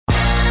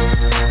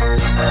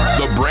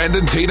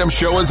Brandon Tatum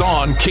Show is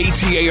on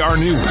KTAR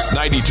News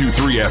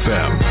 92.3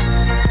 FM.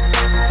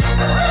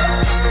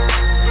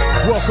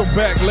 Welcome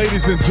back,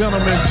 ladies and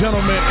gentlemen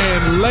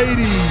and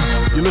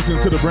ladies. You're listening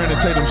to the Brandon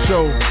Tatum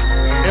Show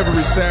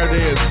every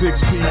Saturday at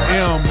 6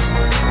 p.m.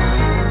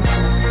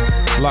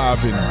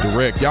 Live and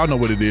direct. Y'all know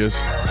what it is.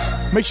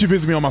 Make sure you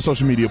visit me on my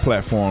social media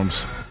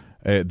platforms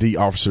at The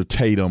Officer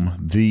Tatum.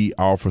 The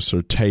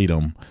Officer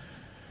Tatum.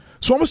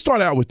 So I'm going to start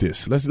out with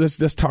this.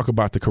 Let's talk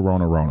about the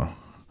Corona.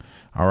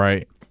 All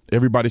right.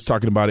 Everybody's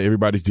talking about it.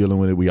 Everybody's dealing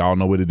with it. We all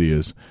know what it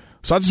is.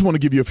 So I just want to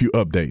give you a few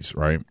updates,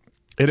 right?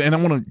 And I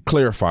want to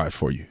clarify it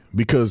for you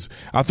because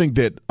I think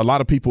that a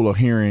lot of people are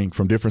hearing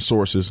from different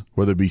sources,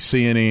 whether it be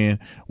CNN,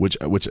 which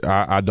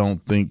I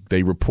don't think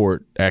they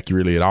report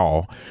accurately at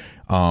all,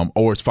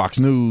 or it's Fox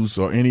News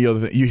or any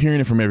other thing. You're hearing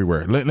it from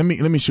everywhere. Let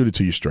me shoot it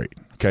to you straight,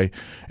 okay?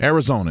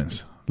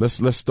 Arizonans,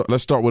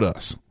 let's start with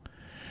us.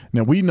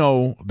 Now, we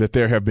know that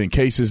there have been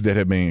cases that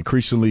have been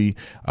increasingly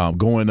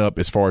going up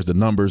as far as the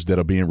numbers that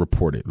are being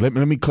reported. Let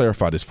me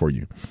clarify this for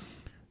you.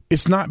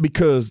 It's not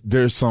because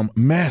there's some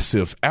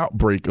massive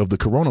outbreak of the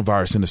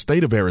coronavirus in the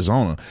state of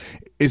Arizona.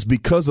 It's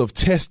because of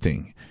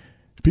testing.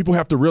 People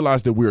have to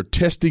realize that we're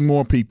testing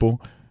more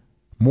people.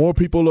 More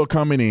people are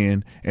coming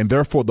in, and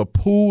therefore the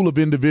pool of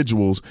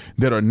individuals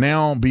that are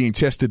now being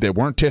tested that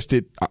weren't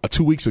tested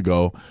 2 weeks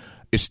ago,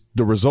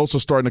 the results are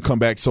starting to come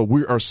back. So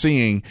we are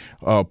seeing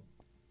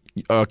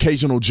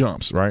occasional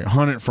jumps, right?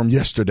 100 from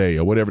yesterday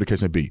or whatever the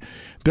case may be.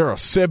 There are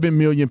 7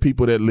 million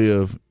people that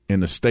live in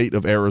the state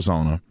of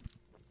Arizona.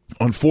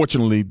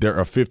 Unfortunately, there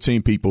are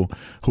 15 people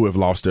who have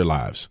lost their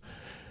lives.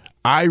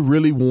 I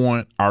really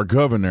want our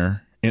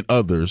governor and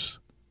others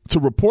to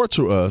report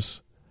to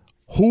us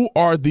who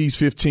are these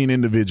 15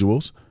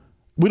 individuals.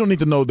 We don't need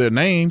to know their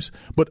names,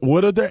 but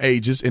what are their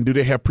ages and do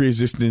they have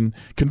pre-existing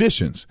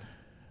conditions?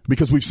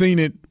 Because we've seen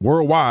it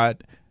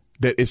worldwide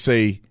that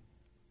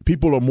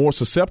people are more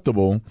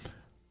susceptible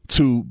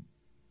to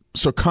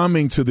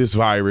succumbing to this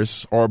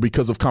virus or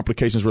because of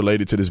complications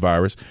related to this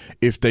virus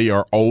if they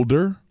are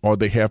older or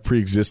they have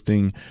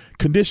pre-existing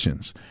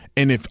conditions.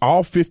 And if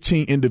all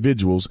 15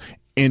 individuals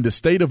in the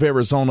state of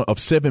Arizona of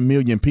 7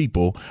 million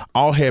people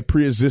all had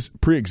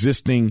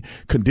pre-existing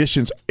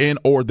conditions and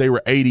or they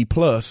were 80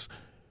 plus,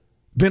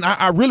 then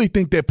I really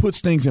think that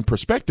puts things in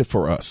perspective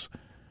for us.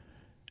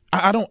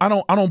 I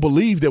don't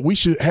believe that we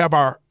should have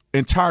our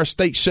entire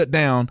state shut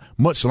down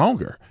much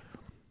longer.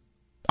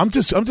 I'm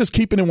just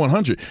keeping it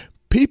 100.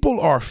 People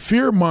are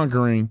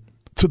fear-mongering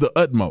to the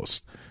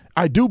utmost.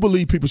 I do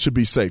believe people should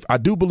be safe. I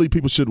do believe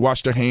people should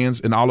wash their hands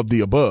and all of the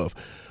above.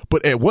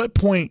 But at what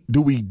point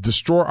do we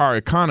destroy our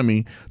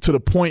economy to the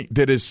point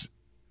that it's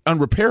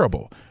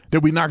unrepairable,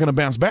 that we're not going to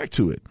bounce back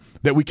to it,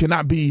 that we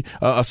cannot be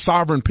a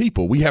sovereign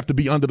people? We have to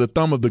be under the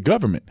thumb of the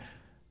government.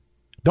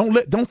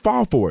 Don't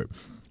fall for it.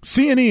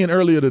 CNN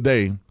earlier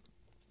today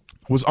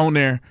was on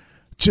there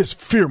just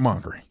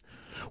fear-mongering.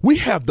 We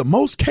have the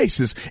most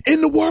cases in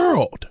the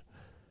world.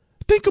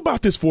 Think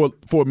about this for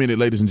a minute,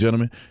 ladies and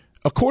gentlemen.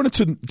 According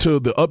to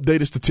the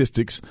updated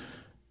statistics,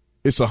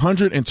 it's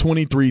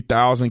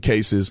 123,000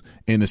 cases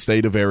in the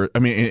state of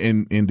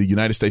in the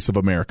United States of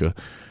America.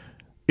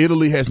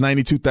 Italy has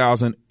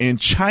 92,000 and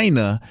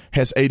China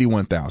has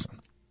 81,000.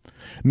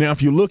 Now,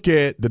 if you look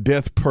at the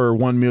death per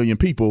 1 million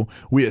people,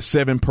 we at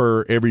 7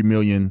 per every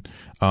million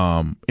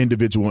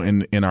individual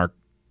in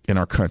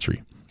our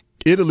country.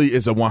 Italy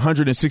is a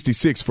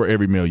 166 for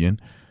every million,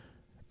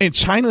 and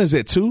China is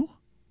at 2.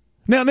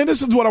 Now,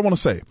 this is what I want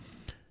to say.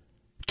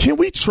 Can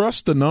we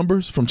trust the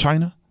numbers from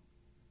China?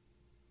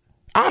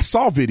 I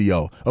saw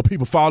video of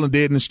people falling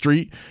dead in the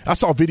street. I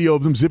saw video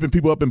of them zipping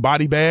people up in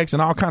body bags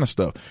and all kind of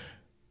stuff.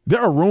 There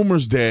are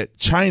rumors that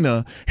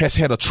China has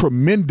had a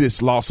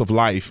tremendous loss of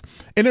life,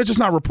 and they're just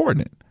not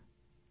reporting it.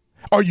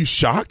 Are you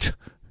shocked?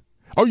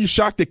 Are you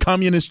shocked that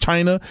communist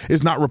China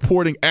is not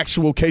reporting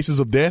actual cases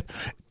of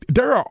death?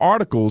 There are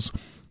articles.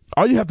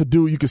 All you have to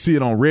do, you can see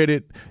it on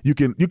Reddit. You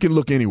can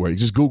look anywhere. You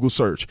just Google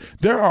search.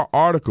 There are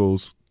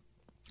articles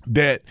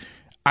that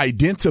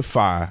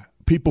identify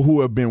people who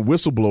have been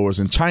whistleblowers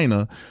in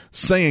China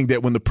saying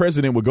that when the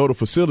president would go to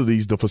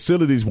facilities, the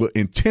facilities will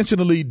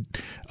intentionally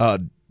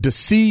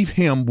deceive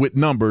him with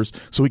numbers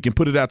so he can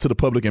put it out to the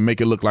public and make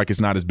it look like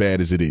it's not as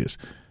bad as it is.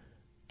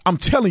 I'm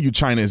telling you,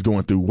 China is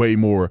going through way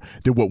more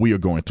than what we are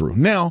going through.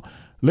 Now,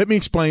 let me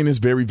explain this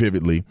very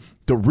vividly.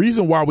 The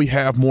reason why we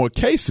have more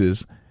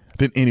cases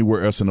than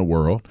anywhere else in the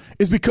world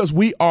is because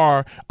we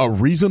are a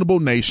reasonable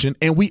nation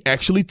and we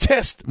actually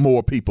test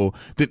more people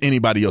than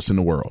anybody else in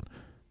the world.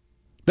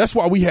 That's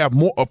why we have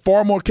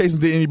far more cases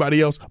than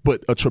anybody else,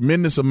 but a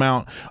tremendous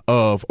amount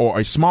or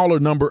a smaller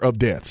number of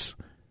deaths.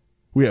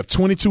 We have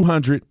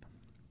 2,200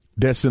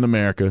 deaths in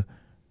America,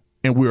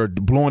 and we're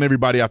blowing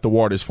everybody out the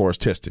water as far as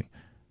testing.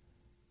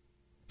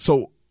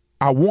 So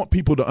I want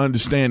people to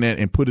understand that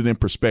and put it in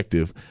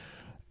perspective.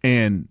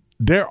 And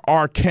there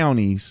are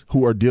counties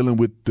who are dealing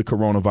with the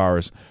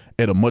coronavirus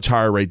at a much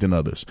higher rate than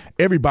others.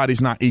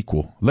 Everybody's not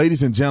equal.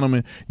 Ladies and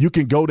gentlemen, you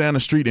can go down the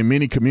street in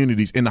many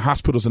communities and the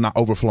hospitals are not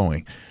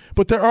overflowing.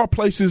 But there are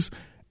places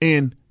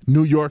in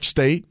New York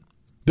State,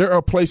 There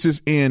are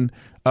places in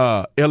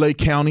L.A.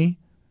 County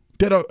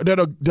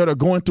that are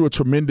going through a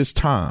tremendous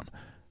time.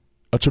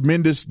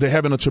 They're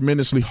having a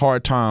tremendously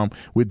hard time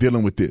with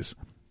dealing with this.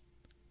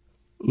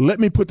 Let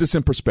me put this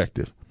in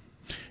perspective.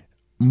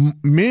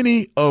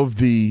 Many of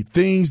the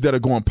things that are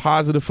going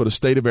positive for the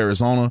state of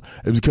Arizona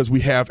is because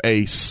we have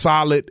a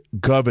solid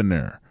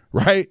governor,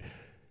 right?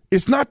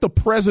 It's not the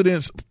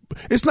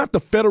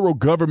federal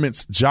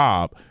government's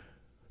job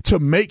to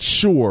make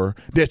sure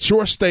that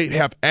your state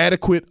have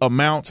adequate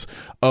amounts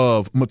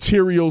of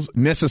materials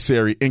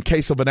necessary in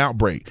case of an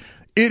outbreak.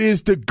 It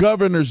is the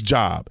governor's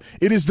job.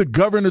 It is the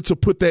governor to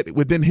put that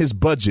within his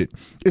budget.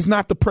 It's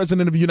not the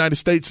president of the United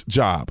States'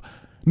 job.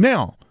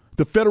 Now,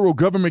 the federal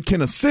government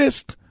can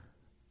assist,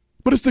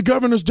 but it's the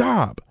governor's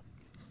job.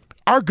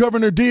 Our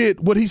governor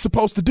did what he's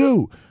supposed to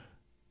do.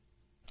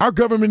 Our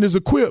government is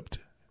equipped.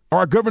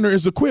 Our governor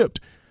is equipped.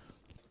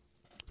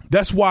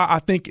 That's why I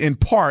think in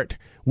part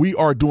we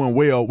are doing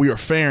well. We are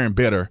faring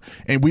better,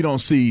 and we don't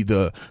see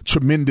the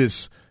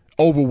tremendous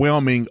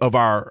overwhelming of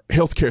our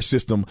healthcare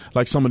system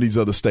like some of these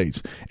other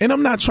states. And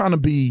I'm not trying to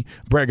be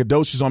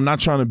braggadocious. I'm not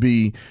trying to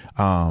be,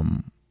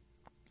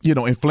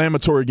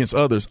 inflammatory against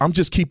others. I'm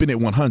just keeping it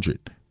 100.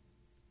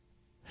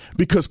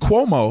 Because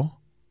Cuomo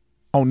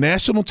on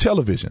national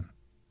television,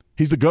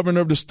 he's the governor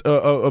of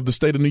the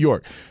state of New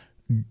York.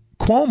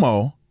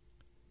 Cuomo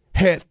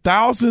had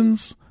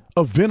thousands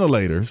of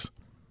ventilators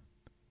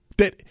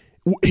that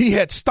he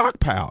had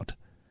stockpiled.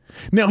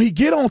 Now he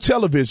get on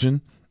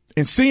television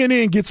and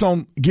CNN gets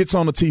on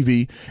the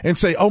TV and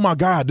say, oh my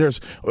God, there's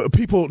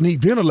people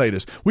need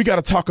ventilators. We got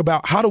to talk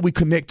about how do we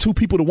connect two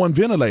people to one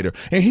ventilator.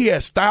 And he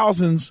has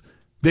thousands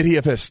that he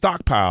has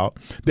stockpiled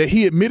that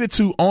he admitted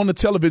to on the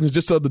television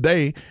just the other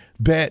day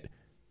that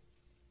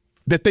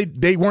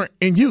they weren't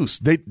in use.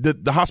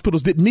 The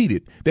hospitals didn't need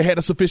it. They had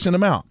a sufficient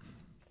amount.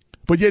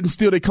 But yet and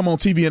still they come on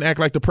TV and act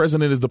like the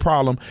president is the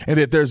problem and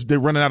that they're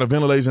running out of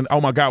ventilators and, oh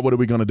my God, what are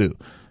we going to do?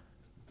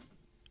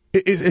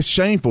 It's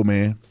shameful,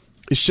 man.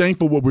 It's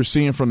shameful what we're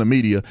seeing from the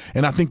media,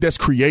 and I think that's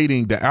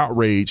creating the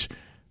outrage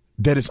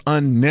that is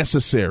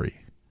unnecessary.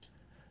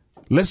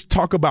 Let's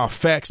talk about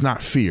facts,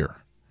 not fear.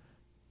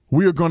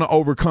 We are going to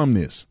overcome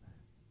this.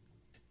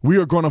 We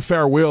are going to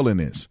fare well in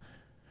this.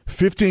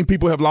 15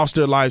 people have lost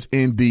their lives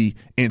in the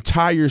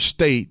entire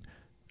state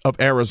of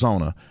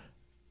Arizona.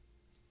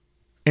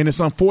 And it's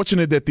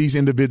unfortunate that these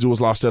individuals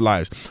lost their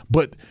lives.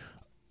 But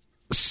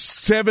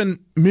 7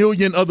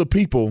 million other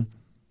people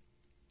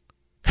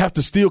have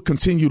to still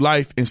continue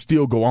life and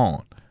still go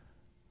on.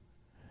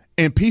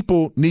 And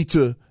people need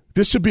to,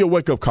 this should be a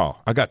wake-up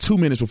call. I got 2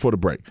 minutes before the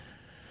break.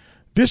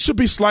 This should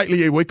be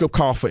slightly a wake-up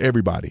call for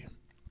everybody.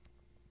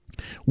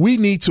 We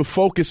need to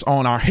focus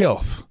on our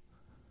health.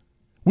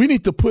 We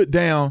need to put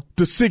down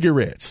the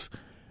cigarettes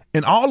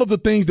and all of the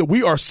things that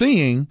we are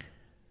seeing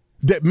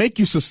that make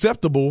you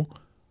susceptible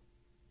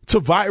to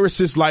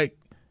viruses like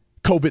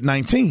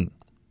COVID-19.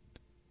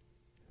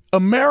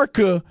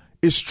 America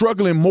is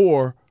struggling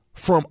more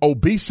from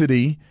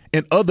obesity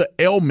and other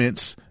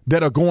ailments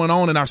that are going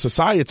on in our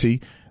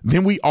society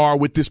than we are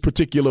with this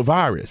particular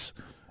virus.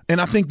 And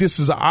I think this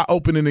is an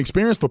eye-opening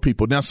experience for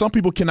people. Now, some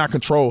people cannot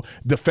control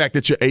the fact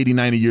that you're 80,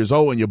 90 years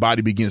old and your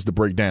body begins to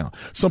break down.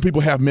 Some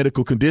people have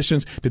medical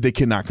conditions that they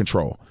cannot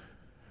control.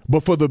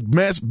 But for the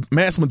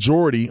vast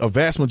majority of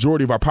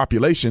our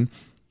population,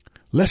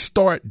 let's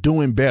start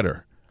doing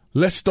better.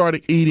 Let's start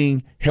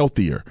eating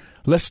healthier.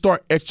 Let's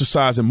start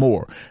exercising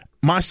more.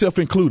 Myself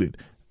included.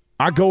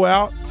 I go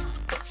out,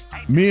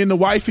 me and the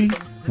wifey,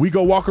 we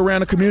go walk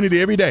around the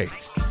community every day.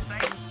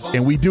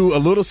 And we do a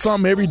little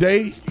something every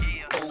day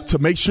to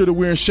make sure that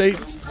we're in shape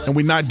and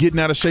we're not getting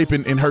out of shape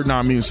and hurting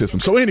our immune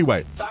system. So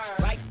anyway,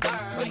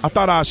 I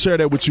thought I'd share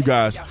that with you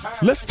guys.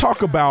 Let's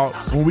talk about,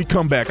 when we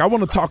come back, I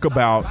want to talk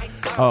about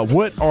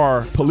what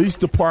are police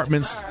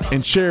departments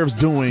and sheriffs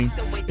doing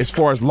as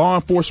far as law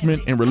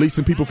enforcement and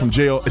releasing people from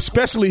jail,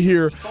 especially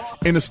here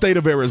in the state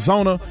of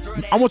Arizona.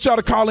 I want y'all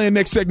to call in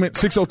next segment,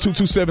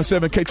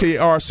 602-277-KTAR,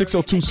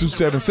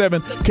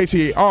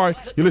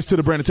 602-277-KTAR. You listen to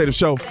the Brandon Tatum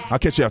Show. I'll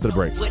catch you after the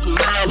break. Wouldn't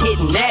mind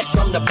hitting that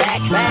from the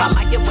back. I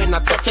like it when I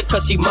touch it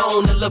cause she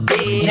moan a little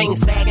bit. Ain't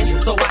sagging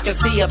so I can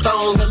see her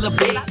thong a little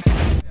bit.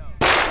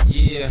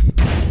 Yeah.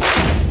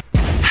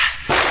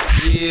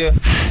 Yeah.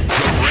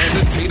 The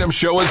Brandon Tatum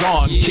Show is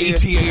on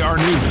KTAR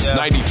News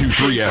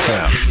 92.3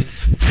 FM.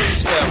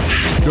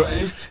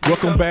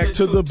 Welcome back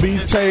to the B.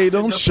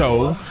 Tatum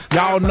Show.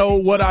 Y'all know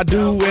what I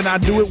do, and I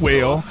do it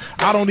well.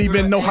 I don't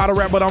even know how to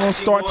rap, but I'm going to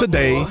start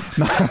today.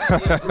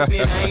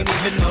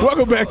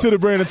 Welcome back to the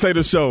Brandon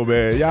Tatum Show,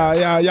 man.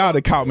 Y'all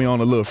that caught me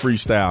on a little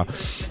freestyle.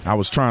 I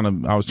was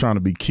trying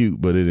to be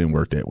cute, but it didn't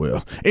work that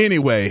well.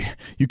 Anyway,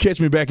 you catch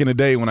me back in the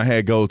day when I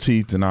had gold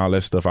teeth and all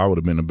that stuff, I would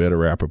have been a better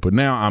rapper. But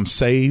now I'm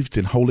saved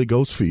and Holy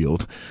Ghost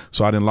filled,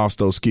 so I didn't lost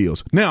those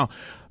skills. Now,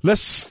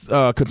 let's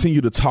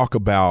continue to talk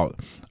about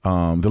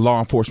the law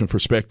enforcement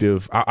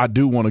perspective. I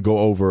do want to go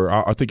over,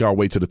 I think I'll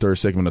wait to the third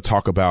segment to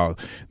talk about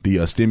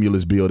the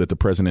stimulus bill that the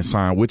president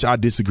signed, which I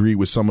disagree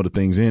with some of the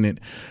things in it.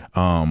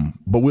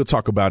 But we'll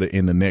talk about it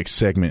in the next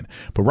segment.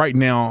 But right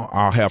now,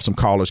 I'll have some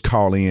callers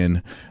call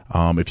in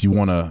if you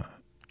want to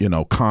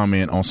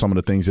comment on some of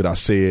the things that I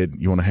said.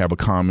 You want to have a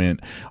comment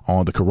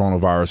on the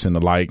coronavirus and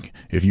the like.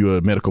 If you're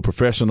a medical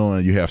professional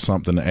and you have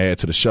something to add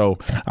to the show,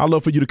 I'd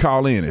love for you to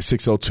call in at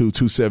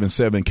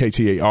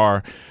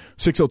 602-277-KTAR,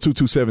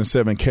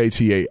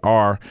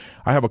 602-277-KTAR.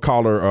 I have a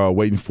caller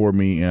waiting for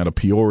me at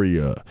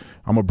Peoria.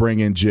 I'm going to bring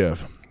in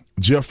Jeff.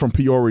 Jeff from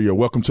Peoria,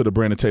 welcome to the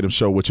Brandon Tatum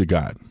Show. What you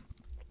got?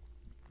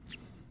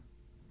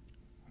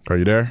 Are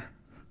you there?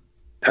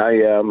 Hi,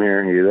 yeah, I'm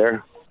here. You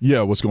there?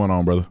 Yeah, what's going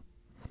on, brother?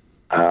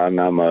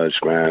 Not much,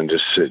 man.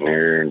 Just sitting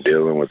here and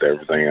dealing with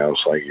everything else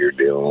like you're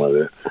dealing with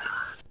it.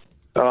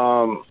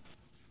 I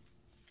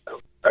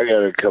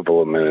got a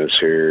couple of minutes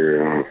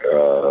here.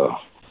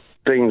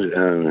 Things,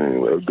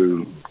 I'll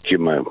get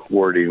my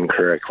wording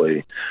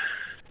correctly.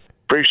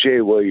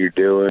 Appreciate what you're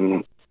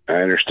doing. I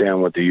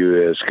understand what the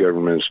U.S.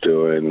 government's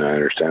doing. I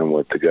understand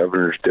what the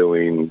governor's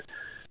doing.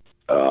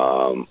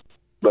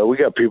 But we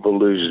got people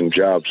losing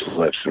jobs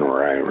left and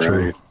right,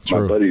 right?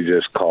 True.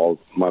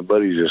 My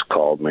buddy just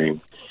called me.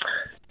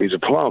 He's a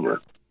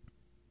plumber,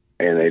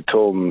 and they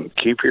told him,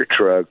 keep your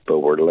truck, but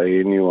we're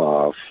laying you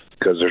off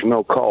because there's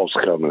no calls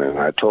coming in.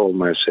 I told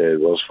him, I said,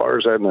 well, as far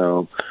as I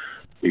know,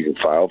 you can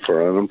file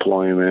for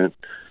unemployment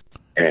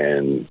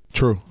and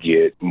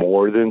get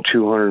more than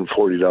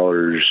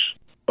 $240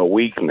 a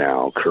week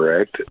now,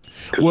 correct?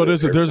 Well,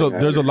 there's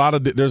a lot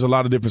of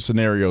different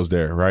scenarios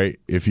there, right?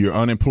 If you're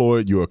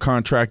unemployed, you're a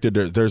contractor.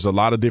 There's a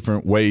lot of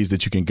different ways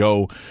that you can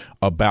go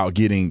about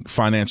getting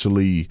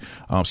financially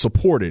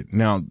supported.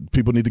 Now,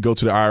 people need to go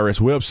to the IRS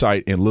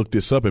website and look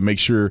this up and make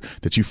sure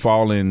that you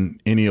fall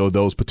in any of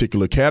those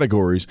particular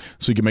categories,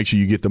 so you can make sure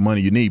you get the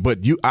money you need. But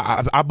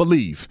I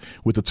believe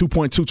with the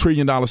 $2.2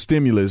 trillion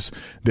stimulus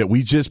that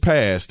we just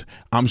passed,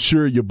 I'm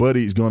sure your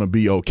buddy is going to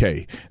be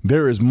okay.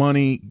 There is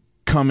money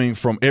coming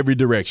from every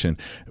direction.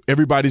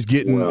 Everybody's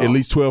getting at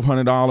least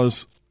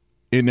 $1,200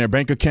 in their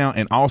bank account,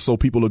 and also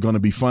people are going to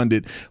be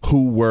funded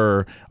who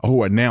are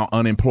now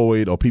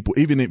unemployed, or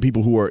even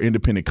people who are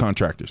independent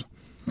contractors.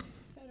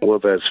 Well,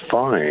 that's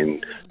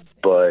fine,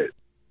 but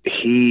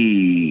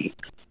he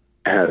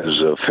has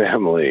a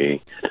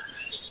family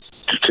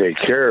to take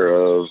care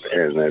of,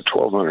 and that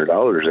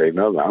 $1,200 ain't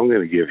nothing. I'm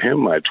going to give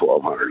him my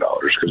 $1,200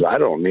 because I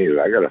don't need it.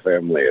 I got a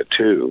family of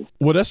two.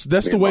 Well, that's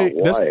the way.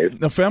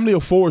 A family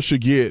of four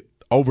should get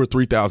over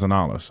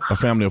 $3,000. A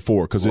family of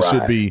four, because it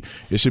should be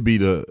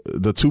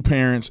the two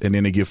parents, and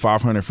then they get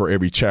 $500 for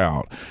every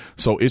child.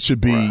 So it should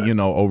be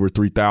over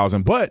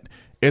 $3,000. But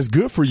it's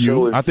good for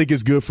you. I think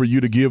it's good for you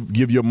to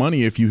give your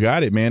money if you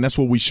got it, man. That's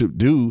what we should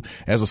do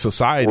as a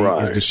society,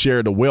 is to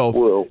share the wealth,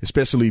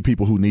 especially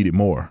people who need it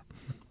more.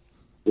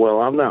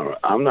 Well, I'm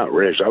not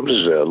rich. I'm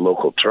just a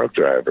local truck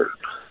driver,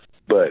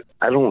 but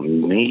I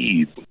don't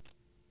need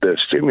the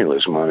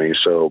stimulus money,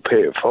 so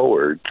pay it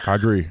forward. I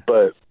agree.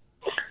 But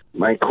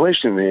my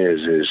question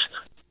is,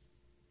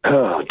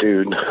 oh,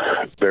 dude,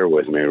 bear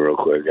with me real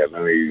quick. I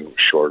know you're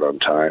short on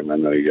time. I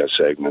know you got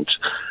segments.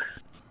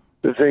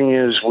 The thing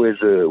is, with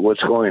what's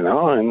going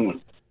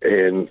on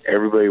and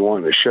everybody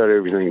wanting to shut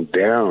everything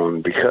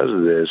down because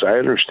of this, I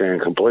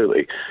understand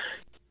completely.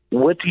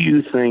 What do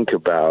you think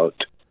about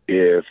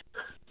if,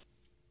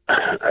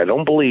 I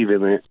don't believe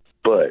in it,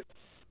 but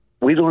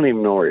we don't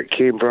even know where it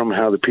came from,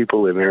 how the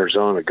people in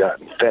Arizona got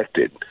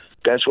infected.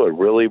 That's what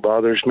really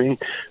bothers me,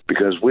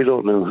 because we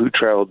don't know who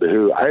traveled to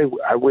who.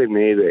 I went and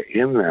ate an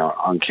In-N-Out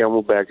on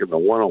Camelback in the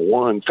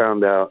 101,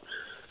 found out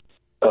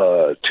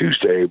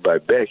Tuesday by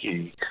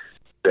Becky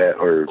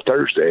or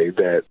Thursday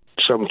that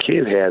some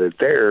kid had it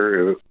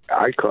there.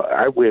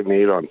 I went and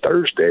ate on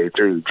Thursday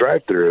through the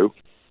drive-thru.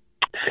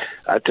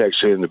 I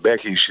texted in to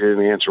Becky. She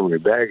didn't answer me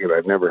back, and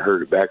I'd never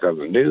heard it back on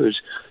the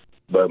news.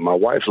 But my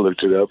wife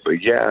looked it up.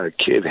 But, yeah, a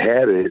kid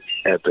had it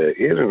at the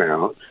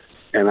In-N-Out,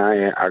 and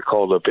I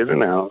called up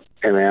In-N-Out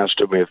and asked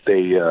them if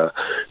they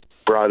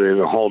brought in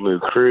a whole new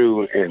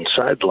crew and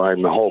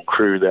sidelined the whole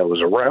crew that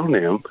was around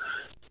him.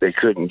 They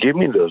couldn't give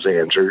me those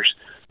answers.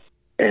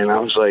 And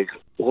I was like,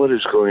 what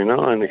is going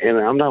on? And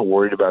I'm not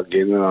worried about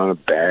getting it on a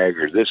bag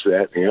or this,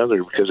 that, and the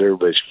other, because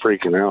everybody's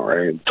freaking out,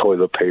 right? And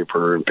toilet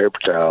paper and paper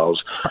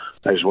towels.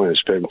 I just went to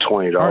spend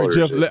 $20. All right,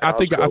 Jeff. I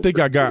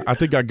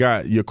think I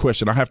got your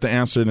question. I have to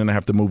answer it, and I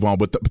have to move on.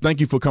 But thank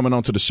you for coming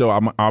on to the show.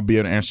 I'll be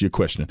able to answer your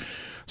question.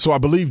 So I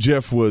believe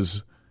Jeff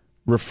was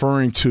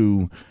referring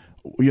to,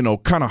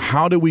 kind of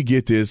how do we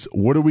get this?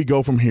 Where do we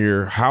go from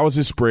here? How is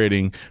it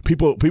spreading?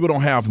 People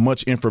don't have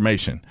much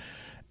information,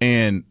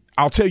 and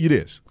I'll tell you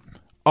this.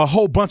 A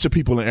whole bunch of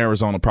people in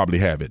Arizona probably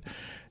have it.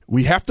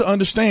 We have to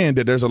understand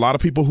that there's a lot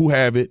of people who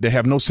have it that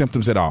have no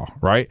symptoms at all,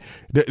 right?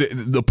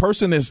 The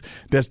person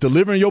that's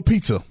delivering your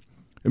pizza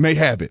may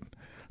have it.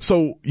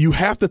 So you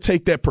have to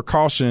take that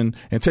precaution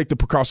and take the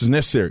precautions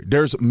necessary.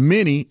 There's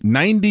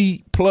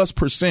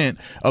 90+%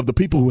 of the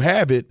people who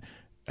have it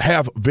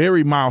have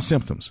very mild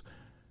symptoms.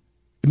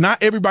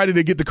 not everybody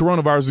that get the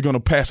coronavirus is going to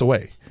pass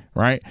away,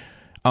 right?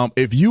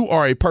 If you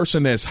are a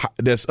person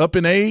that's up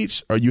in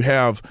age or you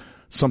have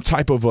some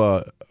type of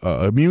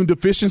immune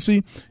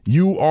deficiency,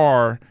 you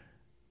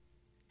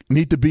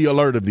need to be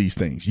alert of these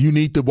things. You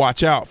need to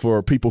watch out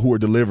for people who are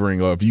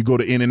delivering, or if you go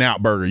to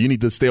In-N-Out Burger, you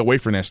need to stay away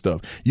from that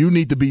stuff. You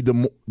need to be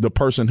the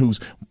person who's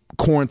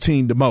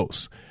quarantined the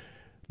most.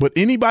 But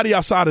anybody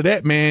outside of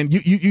that, man,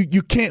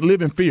 you can't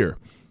live in fear.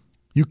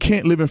 You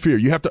can't live in fear.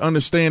 You have to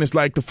understand it's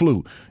like the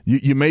flu.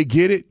 You may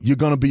get it. You're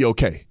going to be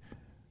okay.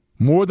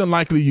 More than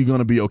likely, you're going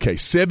to be okay.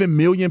 7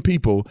 million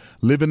people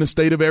live in the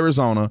state of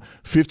Arizona.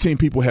 15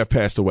 people have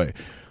passed away.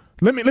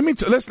 Let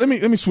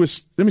me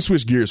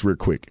switch gears real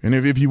quick. And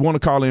if you want to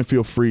call in,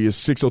 feel free. It's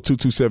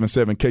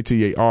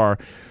 602-277-KTAR,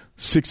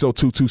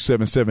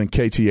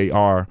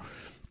 602-277-KTAR.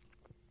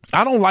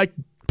 I don't like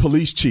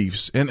police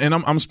chiefs, and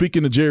I'm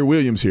speaking to Jerry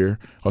Williams here,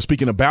 or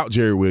speaking about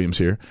Jerry Williams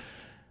here.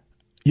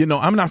 You know,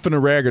 I'm not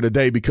finna rag her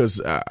today because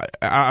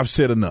I've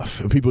said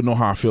enough. People know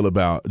how I feel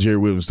about Jerry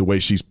Williams, the way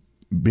she's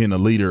being a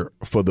leader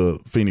for the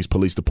Phoenix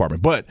Police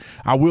Department. But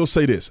I will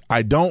say this.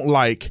 I don't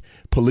like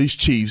police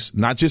chiefs,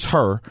 not just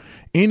her,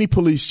 any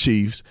police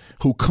chiefs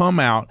who come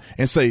out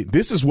and say,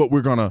 this is what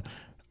we're going to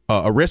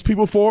arrest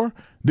people for.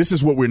 This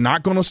is what we're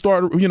not going to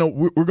start. You know,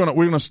 we're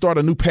going to start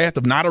a new path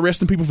of not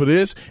arresting people for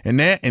this and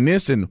that and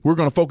this, and we're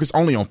going to focus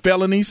only on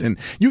felonies. And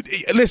you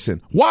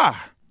listen, why?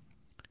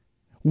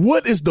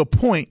 What is the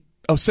point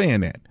of saying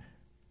that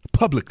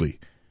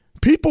publicly?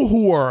 People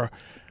who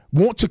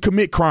want to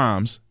commit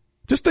crimes.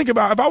 Just think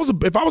about if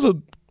I was a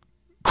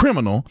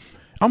criminal,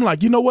 I'm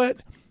like, you know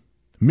what?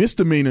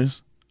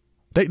 Misdemeanors,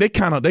 they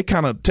kind of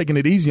taking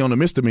it easy on the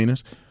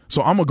misdemeanors.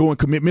 So I'm gonna go and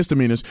commit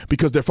misdemeanors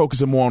because they're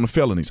focusing more on the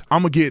felonies.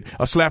 I'm gonna get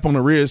a slap on the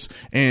wrist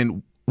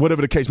and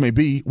whatever the case may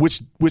be,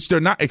 which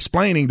they're not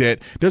explaining that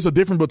there's a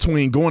difference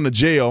between going to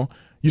jail.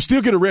 You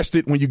still get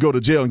arrested when you go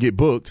to jail and get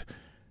booked,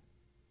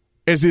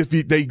 as if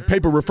they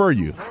paper refer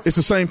you. It's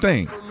the same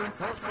thing.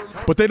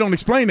 But they don't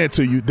explain that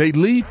to you. They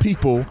leave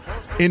people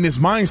in this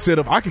mindset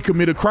of, I could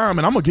commit a crime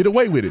and I'm going to get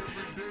away with it.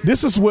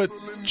 This is what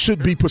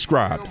should be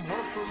prescribed.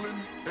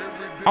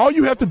 All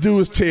you have to do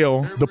is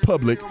tell the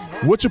public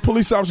what your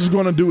police officer is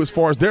going to do as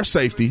far as their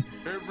safety,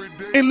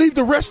 and leave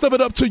the rest of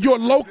it up to your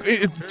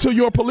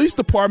police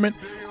department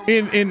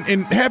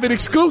and have it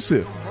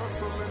exclusive.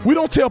 We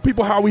don't tell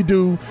people how we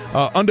do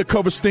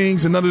undercover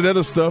stings and none of that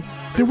other stuff.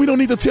 Then we don't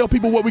need to tell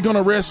people what we're going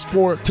to arrest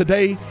for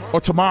today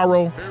or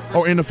tomorrow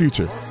or in the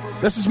future.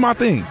 That's just my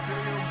thing.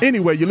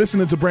 Anyway, you're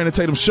listening to Brandon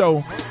Tatum's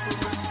show.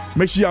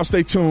 Make sure y'all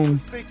stay tuned.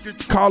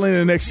 Call in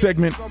the next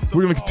segment.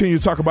 We're going to continue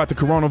to talk about the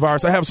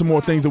coronavirus. I have some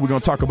more things that we're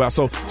going to talk about.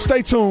 So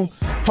stay tuned.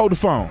 Hold the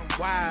phone.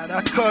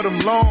 I cut them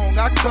long.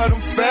 I cut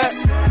them fat.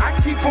 I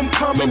keep them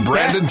coming. The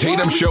Brandon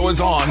Tatum Show is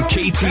on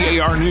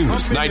KTAR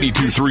News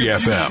 92.3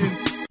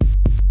 FM.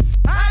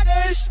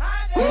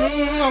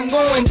 I'm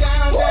going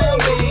down,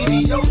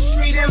 baby. Yo,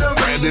 street in a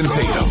Brandon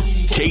Tatum,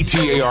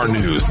 KTAR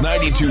News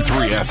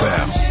 92.3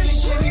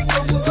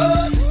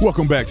 FM.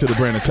 Welcome back to the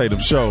Brandon Tatum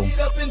Show.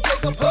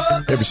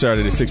 Every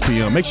Saturday at 6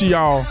 p.m. Make sure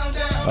y'all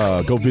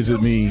go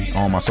visit me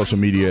on my social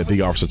media at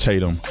The Officer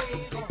Tatum.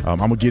 I'm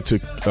going to get to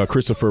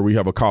Christopher. We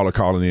have a caller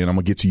calling in. I'm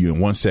going to get to you in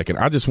 1 second.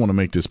 I just want to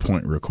make this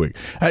point real quick.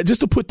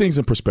 Just to put things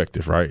in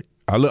perspective, right?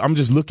 I'm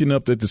just looking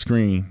up at the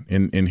screen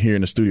in here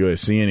in the studio at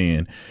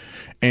CNN,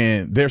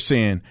 and they're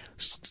saying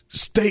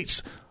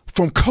states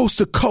from coast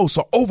to coast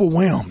are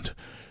overwhelmed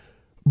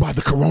by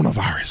the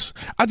coronavirus.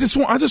 I just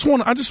want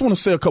to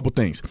say a couple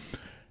things.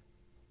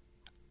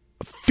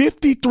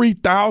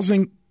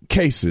 53,000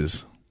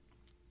 cases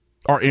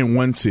are in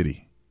one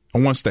city,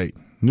 in one state,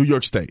 New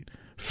York State.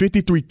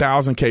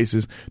 53,000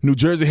 cases. New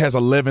Jersey has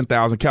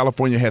 11,000.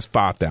 California has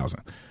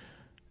 5,000.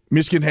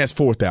 Michigan has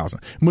 4,000.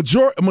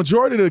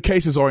 Majority of the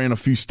cases are in a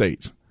few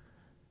states.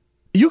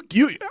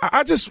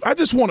 I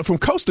just want it from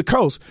coast to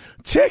coast.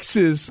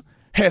 Texas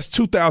has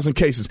 2,000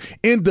 cases.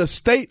 In the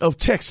state of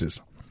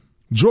Texas,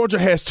 Georgia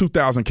has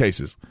 2,000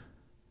 cases.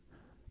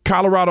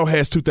 Colorado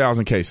has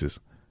 2,000 cases.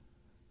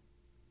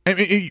 And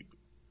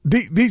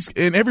these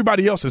and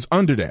everybody else is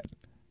under that.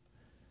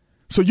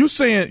 So you're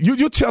saying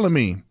you're telling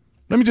me,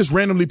 let me just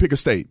randomly pick a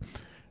state.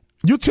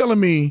 You're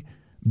telling me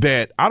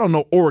that, I don't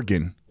know,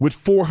 Oregon with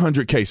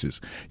 400 cases.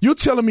 You're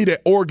telling me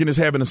that Oregon is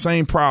having the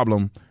same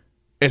problem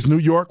as New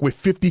York with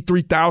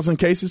 53,000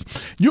 cases?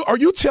 Are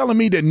you telling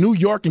me that New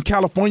York and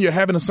California are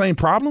having the same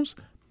problems?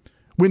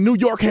 When New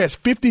York has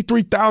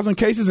 53,000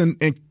 cases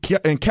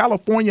and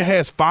California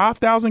has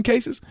 5,000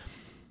 cases?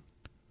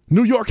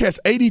 New York has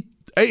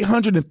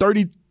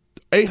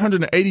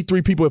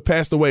 883 people have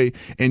passed away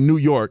in New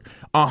York.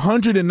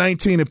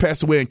 119 have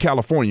passed away in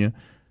California.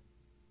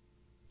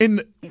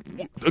 And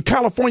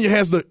California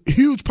has the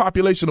huge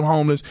population of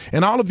homeless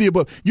and all of the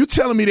above. You're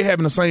telling me they're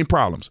having the same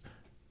problems.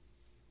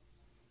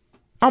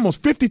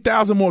 Almost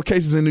 50,000 more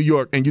cases in New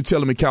York, and you're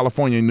telling me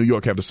California and New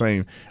York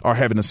are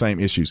having the same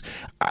issues.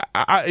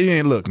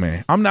 And look,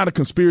 man, I'm not a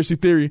conspiracy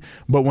theory,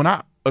 but when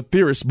I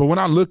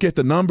look at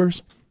the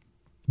numbers,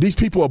 These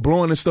people are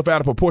blowing this stuff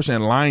out of proportion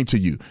and lying to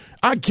you.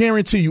 I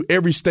guarantee you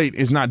every state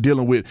is not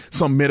dealing with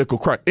some medical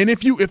crisis. And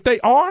if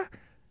they are,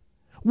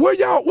 what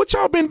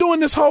y'all been doing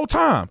this whole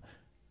time?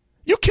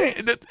 You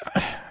can't.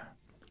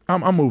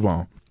 I'll move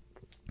on.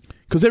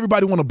 Because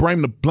everybody want to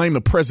blame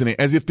the president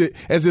as if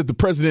the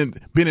president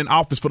been in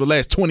office for the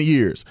last 20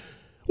 years.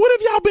 What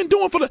have y'all been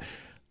doing for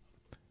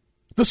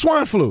the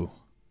swine flu?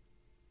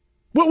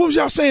 What was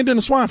y'all saying during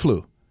the swine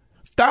flu?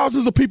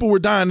 Thousands of people were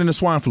dying in the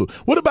swine flu.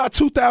 What about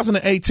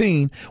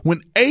 2018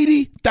 when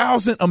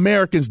 80,000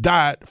 Americans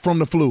died from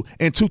the flu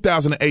in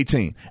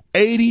 2018?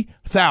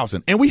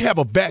 80,000. And we have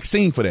a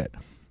vaccine for that.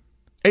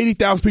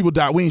 80,000 people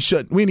died. We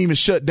ain't even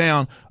shut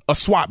down a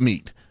swap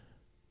meet.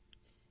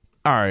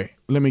 All right,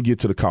 let me get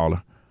to the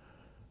caller.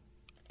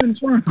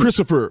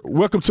 Christopher,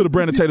 welcome to the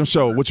Brandon Tatum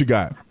Show. What you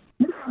got?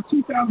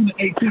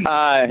 2018.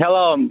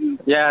 Hello.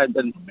 Yeah.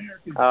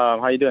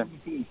 How you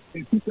doing?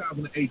 In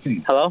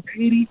 2018. Hello.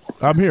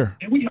 I'm here.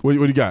 What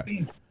do you got?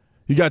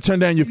 You got to turn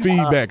down your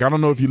feedback. I don't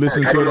know if you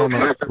listen to it on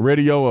the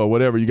radio or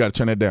whatever. You got to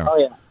turn that down. Oh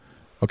yeah.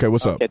 Okay.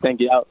 What's up? Okay.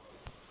 Thank you.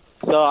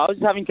 So I was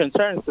just having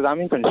concerns because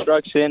I'm in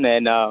construction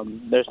and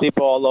there's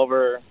people all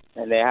over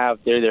and they're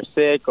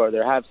sick or they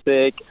have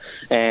sick,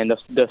 and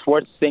the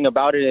worst thing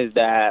about it is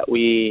that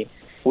we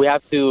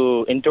have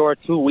to endure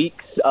 2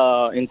 weeks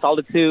in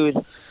solitude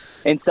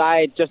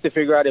inside just to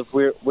figure out if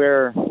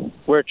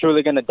we're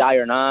truly gonna die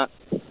or not.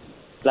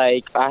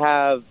 Like, I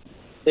have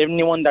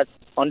anyone that's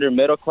under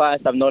middle class,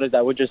 I've noticed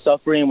that we're just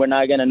suffering. We're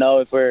not gonna know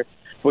if we're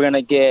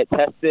gonna get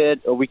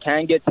tested or we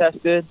can get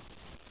tested.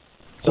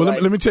 So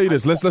well, let me tell you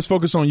this. Let's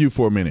focus on you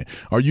for a minute.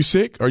 Are you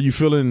sick? Are you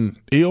feeling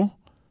ill?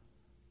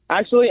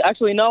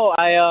 Actually, no.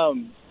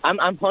 I'm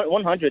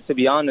 100 to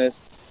be honest,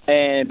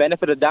 and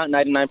benefit of doubt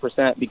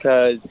 99%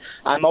 because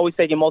I'm always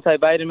taking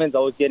multivitamins,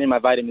 always getting my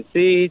vitamin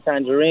C,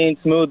 tangerine,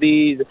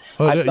 smoothies.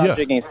 I stopped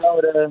drinking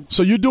soda.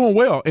 So you're doing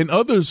well. And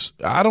others,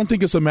 I don't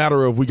think it's a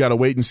matter of we got to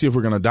wait and see if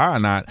we're going to die or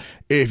not.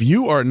 If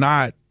you are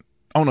not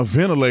on a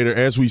ventilator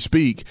as we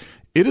speak,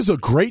 it is a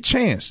great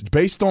chance,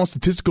 based on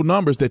statistical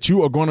numbers, that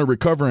you are going to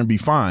recover and be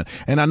fine.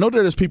 And I know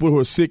that there's people who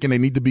are sick and they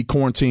need to be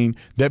quarantined.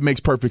 That makes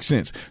perfect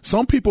sense.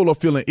 Some people are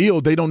feeling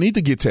ill. They don't need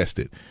to get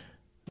tested.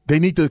 They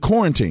need to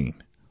quarantine.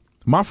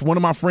 One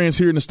of my friends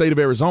here in the state of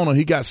Arizona,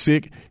 he got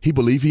sick. He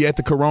believed he had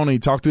the corona. He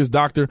talked to his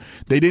doctor.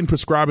 They didn't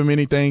prescribe him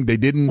anything. They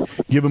didn't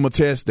give him a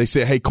test. They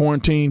said, hey,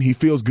 quarantine. He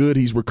feels good.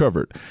 He's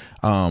recovered.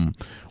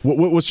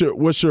 What's your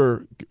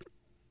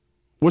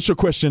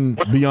question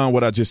beyond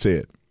what I just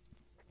said?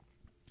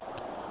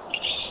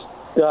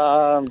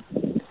 Are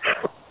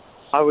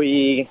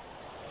we?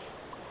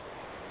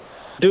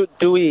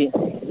 Do we?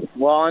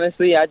 Well,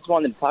 honestly, I just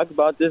wanted to talk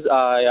about this.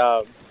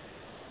 I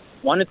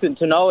wanted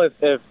to know if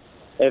the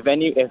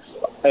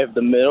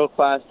middle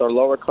class or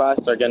lower class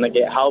are going to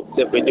get helped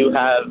if we do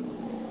have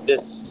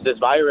this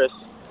virus.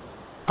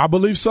 I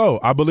believe so.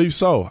 I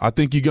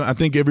think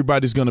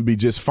everybody's going to be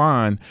just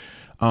fine.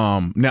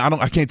 Now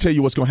I can't tell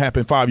you what's going to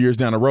happen 5 years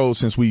down the road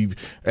since we've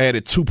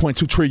added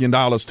 $2.2 trillion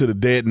to the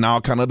debt and all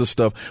kind of other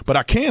stuff. But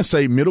I can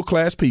say middle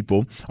class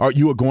people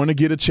you are going to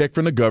get a check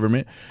from the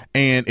government.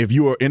 And if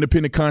you are an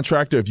independent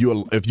contractor, if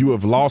you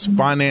have lost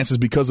finances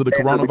because of the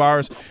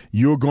coronavirus,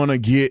 you're going to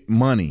get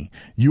money.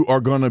 You are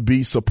going to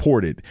be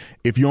supported.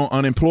 If you're on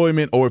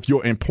unemployment or if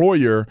your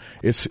employer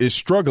is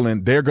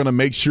struggling, they're going to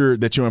make sure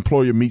that your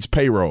employer meets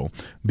payroll.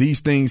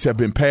 These things have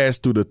been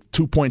passed through the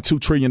 $2.2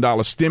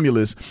 trillion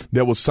stimulus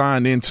that was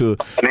signed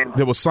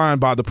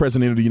by the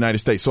president of the United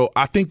States. So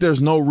I think there's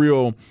no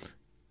real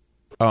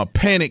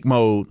panic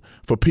mode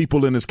for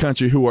people in this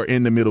country who are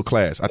in the middle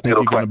class. I think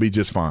you're going to be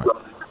just fine.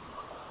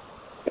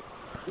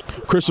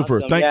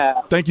 Christopher,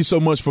 thank you so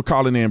much for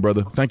calling in,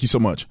 brother. Thank you so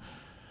much.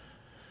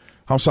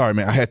 I'm sorry,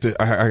 man.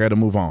 I got to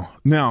move on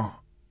now.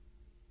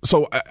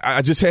 So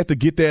I just had to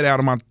get that out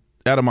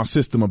of my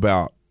system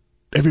about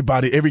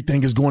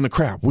everything is going to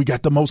crap. We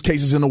got the most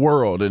cases in the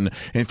world and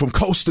from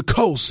coast to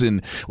coast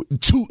and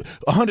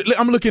 200.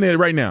 I'm looking at it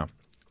right now.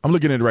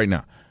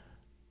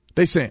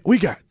 They saying we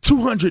got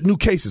 200 new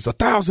cases,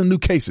 1,000 new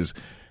cases.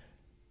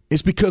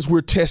 It's because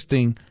we're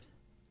testing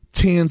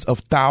tens of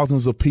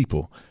thousands of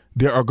people.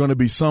 There are going to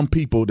be some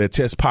people that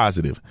test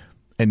positive,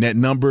 and that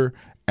number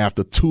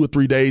after 2 or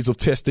 3 days of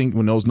testing,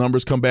 when those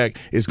numbers come back,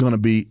 it's going to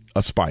be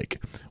a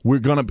spike. We are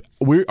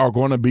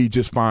going to be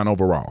just fine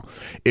overall.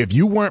 If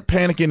you weren't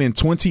panicking in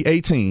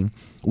 2018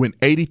 when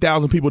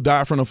 80,000 people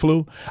died from the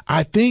flu,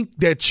 I think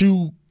that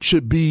you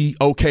should be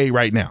okay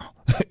right now.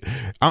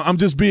 I'm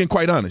just being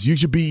quite honest. You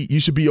should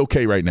be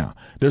okay right now.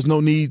 There's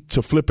no need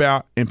to flip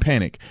out and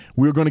panic.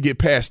 We're going to get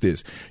past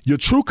this. Your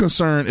true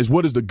concern is,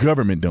 what is the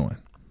government doing?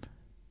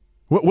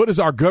 What is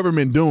our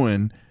government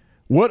doing?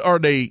 What are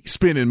they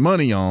spending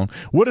money on?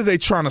 What are they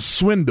trying to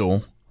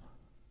swindle?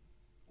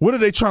 What are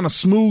they trying to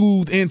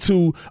smooth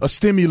into a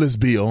stimulus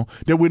bill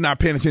that we're not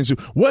paying attention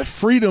to? What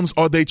freedoms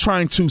are they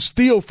trying to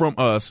steal from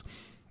us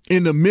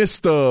in the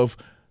midst of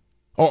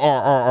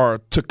or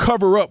to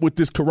cover up with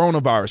this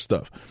coronavirus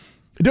stuff?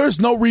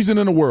 There's no reason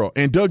in the world,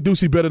 and Doug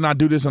Ducey better not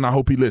do this, and I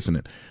hope he's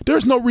listening.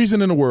 There's no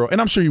reason in the world,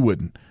 and I'm sure he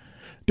wouldn't.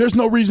 there's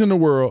no reason in the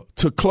world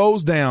to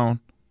close down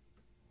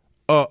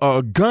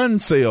a gun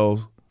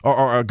sale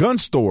or a gun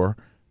store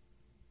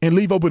and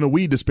leave open a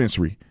weed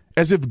dispensary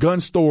as if gun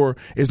store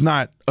is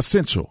not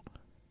essential.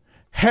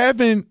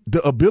 Having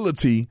the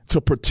ability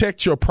to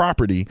protect your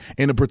property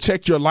and to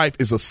protect your life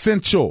is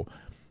essential.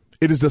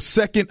 It is the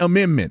Second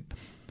Amendment.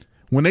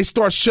 When they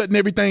start shutting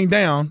everything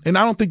down, and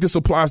I don't think this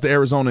applies to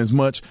Arizona as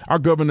much, our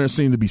governors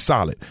seem to be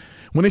solid.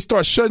 When they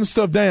start shutting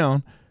stuff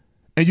down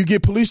and you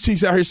get police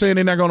chiefs out here saying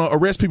they're not going to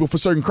arrest people for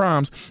certain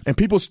crimes and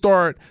people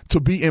start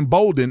to be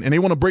emboldened and they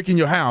want to break in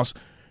your house,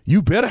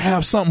 you better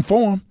have something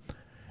for them.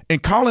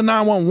 And calling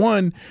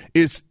 911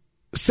 is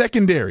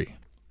secondary.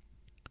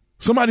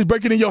 Somebody's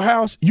breaking in your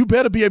house, you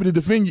better be able to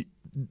defend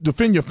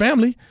your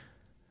family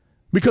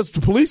because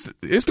the police,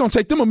 it's going to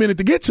take them a minute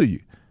to get to you.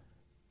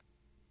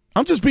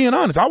 I'm just being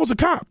honest. I was a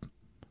cop.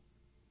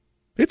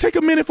 It take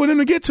a minute for them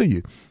to get to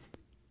you.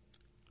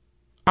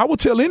 I will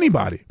tell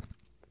anybody,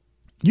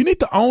 you need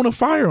to own a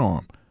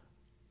firearm.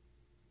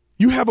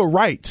 You have a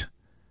right.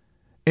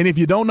 And if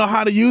you don't know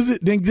how to use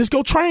it, then just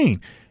go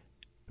train.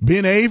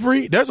 Ben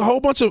Avery, there's a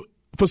whole bunch of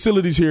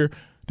facilities here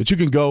that you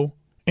can go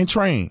and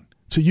train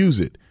to use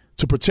it,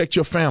 to protect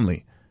your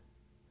family.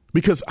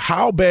 Because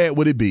how bad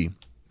would it be?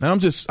 And I'm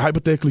just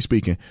hypothetically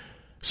speaking,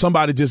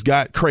 somebody just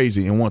got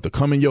crazy and want to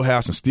come in your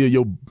house and steal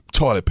your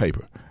toilet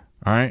paper.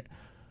 All right.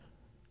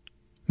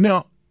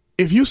 Now,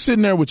 if you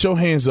sitting there with your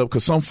hands up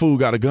because some fool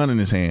got a gun in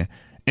his hand,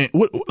 and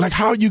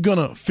how are you going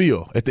to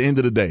feel at the end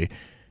of the day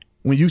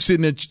when you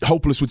sitting there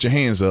hopeless with your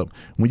hands up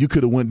when you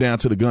could have went down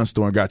to the gun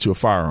store and got you a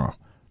firearm?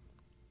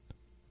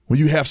 When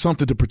you have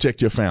something to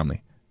protect your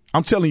family?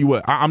 I'm telling you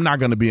what, I'm not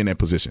going to be in that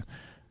position.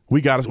 We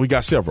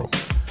got several.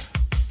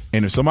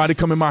 And if somebody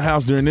come in my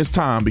house during this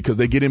time because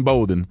they get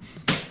emboldened,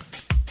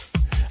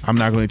 I'm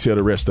not going to tell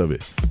the rest of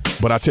it.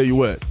 But I tell you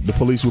what, the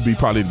police would be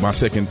probably my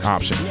second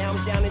option.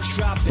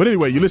 But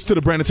anyway, you listen to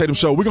the Brandon Tatum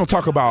Show. We're going to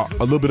talk about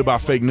a little bit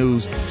about fake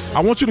news.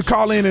 I want you to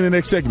call in the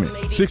next segment.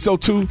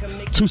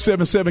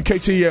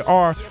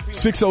 602-277-KTAR.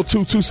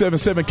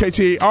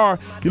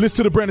 602-277-KTAR. You listen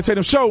to the Brandon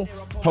Tatum Show.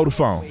 Hold the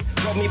phone.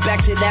 Brought me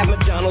back to that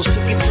McDonald's, took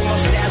it to my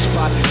stash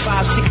spot,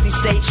 560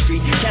 State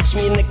Street. Catch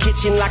me in the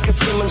kitchen like a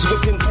Simmons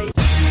whipping paper.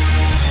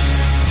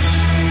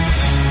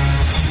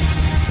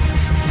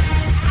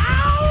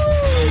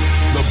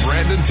 The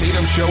Brandon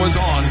Tatum Show is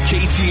on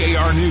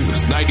KTAR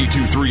News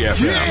 92.3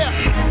 FM.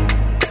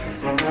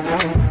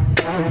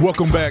 Yeah.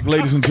 Welcome back,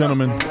 ladies and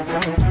gentlemen.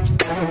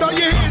 Throw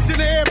your hands in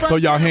the air. Throw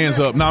y'all hands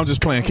up. No, I'm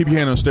just playing. Keep your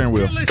hand on the steering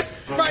wheel.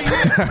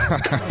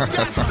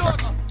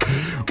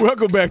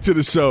 Welcome back to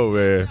the show,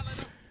 man.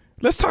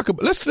 Let's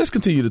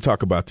continue to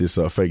talk about this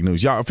fake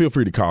news. Y'all feel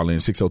free to call in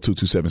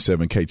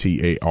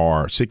 602-277-KTAR,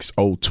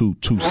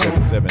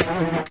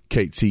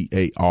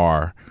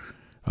 602-277-KTAR.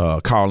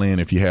 Call in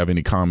if you have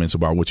any comments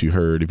about what you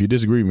heard. If you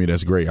disagree with me,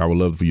 that's great. I would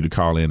love for you to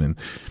call in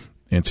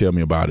and tell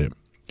me about it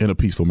in a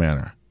peaceful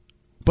manner.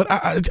 But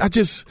I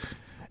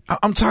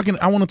want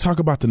to talk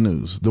about the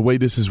news, the way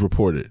this is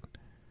reported.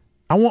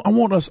 I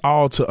want us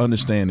all to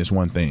understand this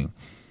one thing.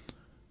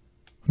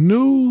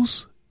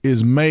 News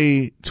is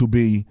made to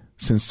be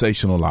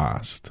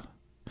sensationalized.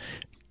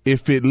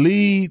 If it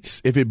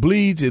bleeds,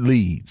 it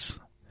leads.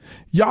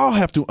 Y'all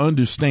have to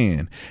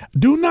understand.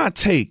 Do not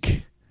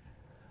take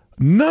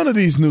none of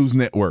these news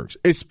networks,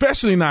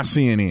 especially not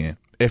CNN,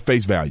 at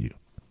face value.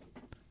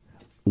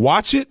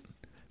 Watch it,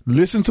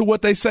 listen to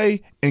what they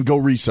say, and go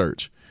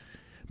research.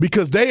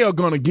 Because they are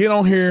going to get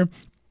on here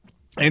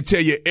and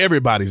tell you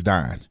everybody's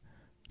dying.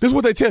 This is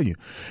what they tell you.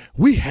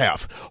 We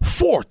have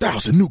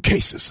 4,000 new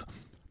cases.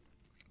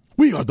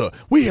 We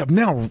have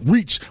now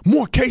reached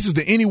more cases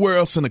than anywhere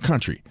else in the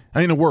country,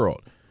 in the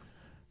world.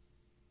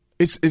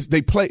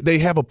 They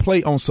have a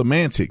play on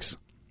semantics.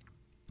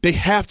 They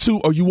have to,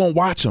 or you won't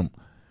watch them.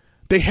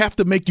 They have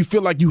to make you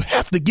feel like you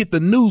have to get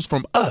the news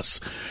from us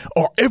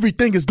or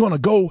everything is going to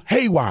go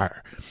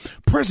haywire.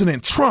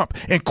 President Trump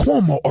and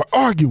Cuomo are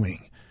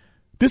arguing.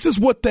 This is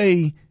what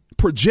they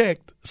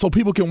project so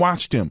people can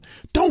watch them.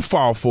 Don't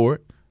fall for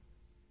it.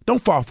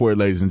 Don't fall for it,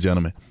 ladies and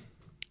gentlemen.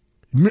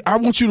 I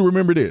want you to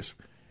remember this.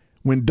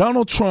 When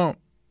Donald Trump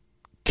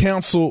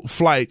canceled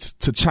flights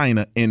to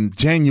China in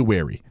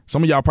January,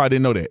 some of y'all probably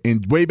didn't know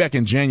that, way back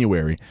in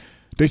January,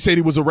 they said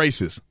he was a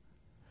racist.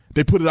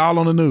 They put it all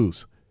on the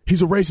news.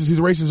 He's a racist, he's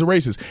a racist, he's a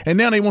racist. And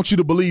now they want you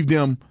to believe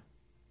them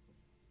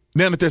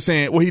now that they're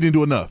saying, well, he didn't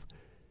do enough.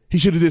 He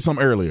should have did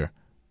something earlier.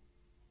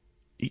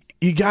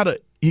 You gotta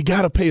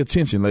pay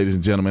attention, ladies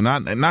and gentlemen.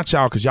 Not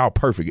y'all, because y'all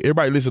perfect.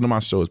 Everybody listening to my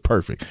show is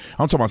perfect.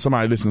 I'm talking about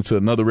somebody listening to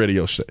another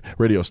radio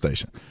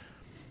station.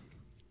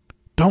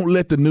 Don't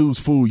let the news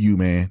fool you,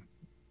 man.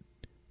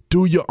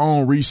 Do your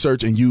own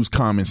research and use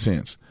common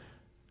sense.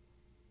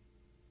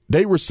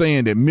 They were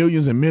saying that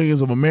millions and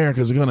millions of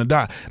Americans are going to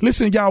die.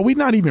 Listen, y'all, we're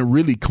not even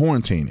really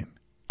quarantining.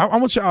 I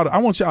want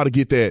y'all to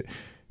get that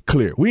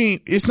clear.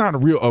 It's not a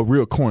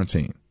real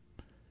quarantine.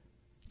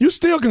 You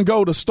still can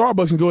go to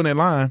Starbucks and go in that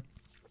line.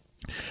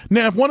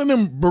 Now, if one of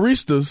them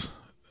baristas,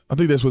 I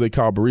think that's what they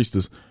call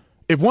baristas,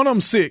 if one of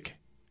them sick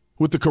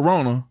with the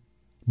corona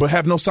but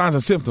have no signs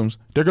and symptoms,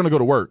 they're going to go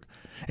to work.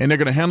 and they're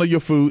going to handle your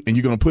food, and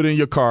you're going to put it in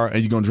your car,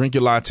 and you're going to drink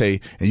your latte,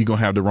 and you're going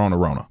to have the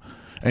Rona.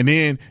 And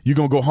then you're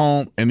going to go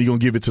home, and you're going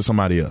to give it to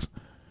somebody else.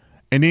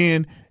 And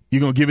then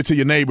you're going to give it to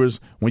your neighbors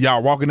when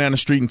y'all walking down the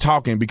street and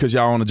talking because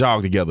y'all on a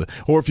jog together.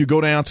 Or if you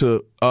go down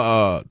to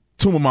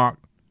Tumamoc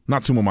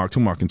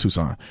in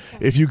Tucson.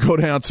 If you go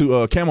down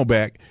to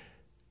Camelback,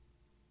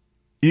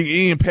 you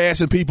ain't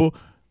passing people.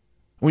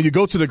 When you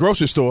go to the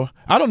grocery store,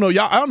 I don't know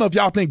if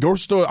y'all think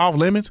grocery store off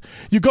limits.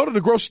 You go to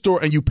the grocery store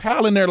and you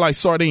pile in there like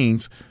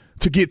sardines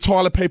to get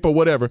toilet paper or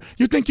whatever.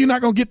 You think you're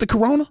not going to get the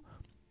corona?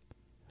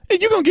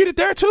 And you're going to get it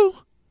there too.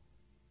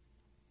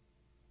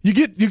 You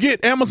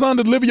get Amazon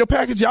to deliver your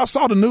package. Y'all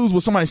saw the news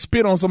where somebody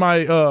spit on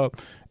somebody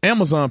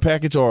Amazon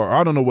package, or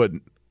I don't know what,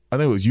 I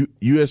think it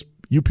was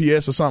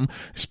UPS or something,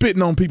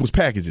 spitting on people's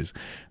packages.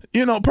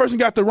 You know, a person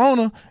got the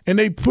Rona and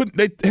they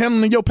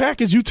handling your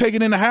package. You take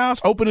it in the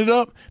house, open it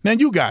up, now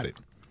you got it.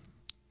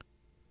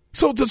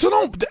 So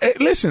don't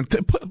listen.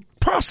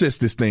 Process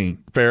this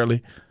thing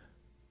fairly.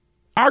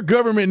 Our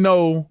government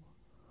know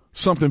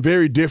something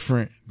very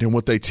different than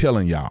what they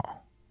telling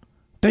y'all.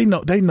 They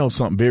know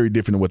something very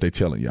different than what they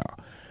telling y'all.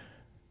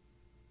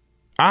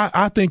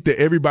 I think that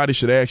everybody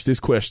should ask this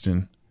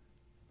question: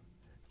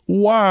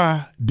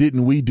 why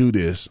didn't we do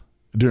this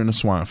during the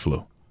swine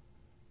flu?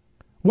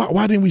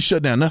 Why didn't we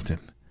shut down nothing?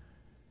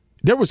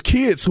 There was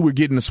kids who were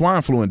getting the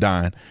swine flu and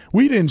dying.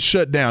 We didn't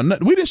shut down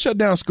nothing. We didn't shut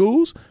down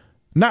schools,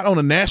 not on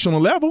a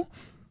national level.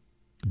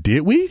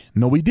 Did we?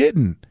 No, we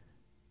didn't.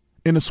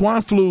 In the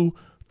swine flu,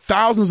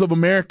 thousands of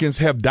Americans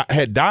had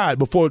died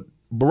before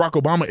Barack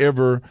Obama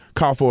ever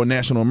called for a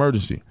national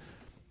emergency.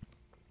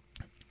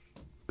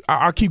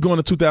 I'll keep going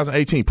to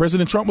 2018.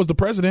 President Trump was the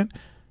president.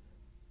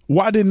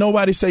 Why didn't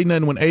nobody say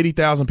nothing when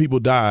 80,000 people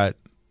died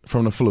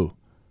from the flu?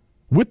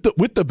 With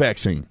a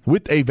vaccine.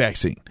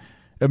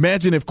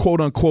 Imagine if,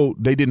 quote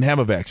unquote, they didn't have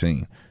a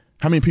vaccine.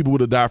 How many people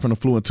would have died from the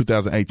flu in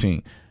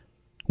 2018?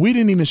 We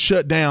didn't even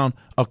shut down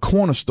a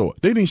corner store.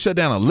 They didn't shut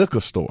down a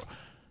liquor store.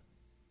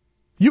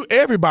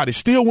 Everybody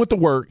still went to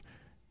work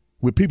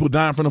with people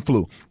dying from the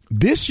flu.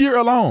 This year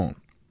alone,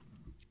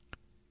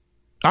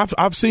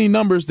 I've seen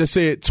numbers that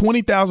said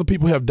 20,000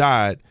 people have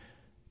died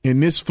in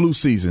this flu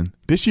season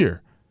this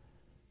year.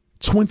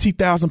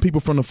 20,000 people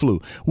from the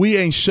flu. We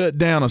ain't shut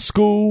down a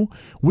school.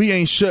 We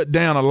ain't shut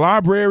down a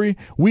library.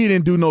 We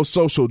didn't do no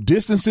social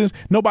distances.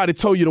 Nobody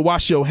told you to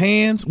wash your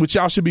hands, which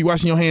y'all should be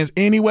washing your hands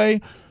anyway.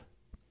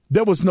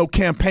 There was no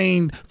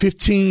campaign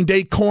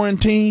 15-day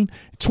quarantine.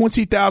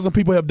 20,000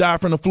 people have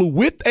died from the flu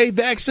with a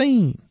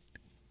vaccine,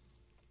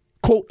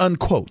 quote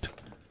unquote.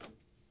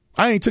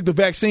 I ain't took the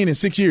vaccine in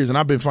 6 years and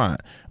I've been fine.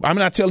 I'm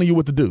not telling you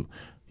what to do.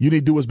 You need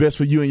to do what's best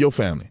for you and your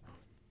family.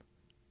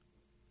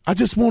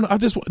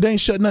 They ain't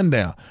shut nothing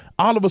down.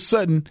 All of a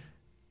sudden,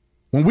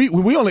 when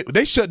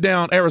they shut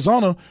down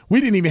Arizona, we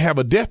didn't even have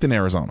a death in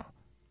Arizona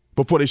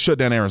before they shut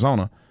down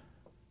Arizona.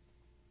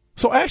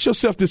 So ask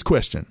yourself this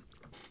question: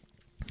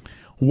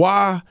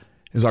 why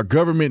is our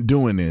government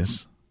doing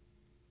this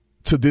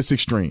to this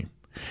extreme?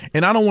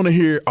 And I don't want to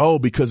hear,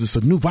 because it's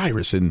a new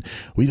virus and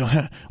we don't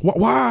have.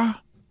 Why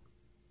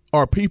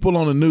are people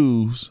on the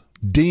news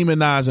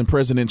demonizing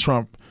President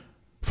Trump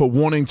for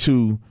wanting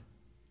to?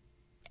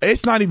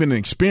 It's not even an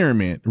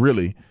experiment,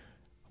 really,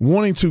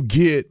 wanting to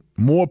get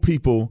more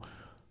people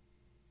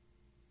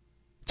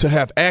to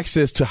have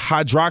access to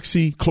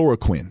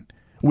hydroxychloroquine,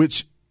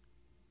 which,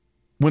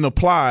 when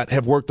applied,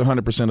 have worked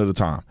 100% of the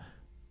time.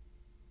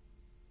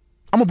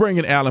 I'm going to bring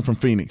in Alan from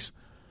Phoenix.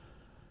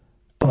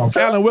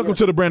 Alan, welcome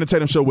to the Brandon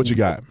Tatum Show. What you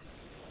got?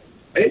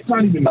 It's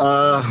not even.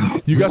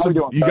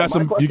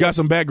 You got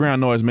some background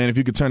noise, man. If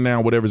you could turn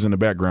down whatever's in the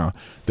background,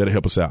 that'll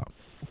help us out.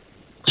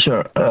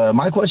 Sure.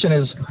 My question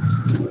is,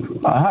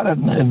 I had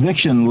an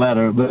eviction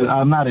letter, but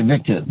I'm not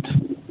evicted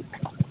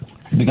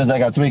because I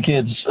got 3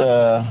 kids.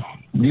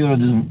 Due to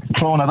the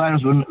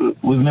coronavirus,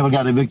 we've never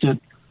got evicted.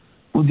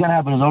 What's going to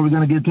happen? Are we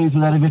going to get paid for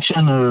that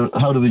eviction, or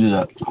how do we do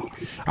that?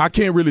 I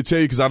can't really tell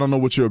you because I don't know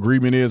what your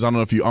agreement is. I don't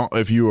know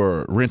if you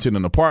are renting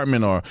an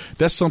apartment, or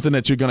that's something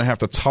that you're going to have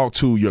to talk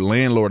to your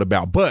landlord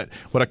about. But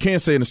what I can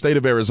say, in the state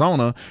of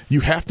Arizona,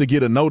 you have to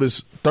get a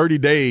notice 30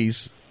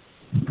 days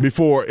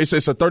before. It's a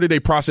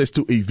 30-day process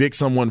to evict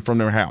someone from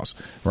their house,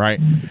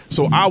 right?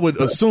 So I would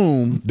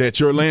assume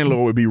that your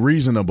landlord would be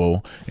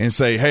reasonable and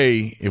say,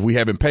 hey, if we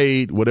haven't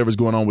paid, whatever's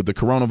going on with the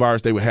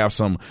coronavirus, they would have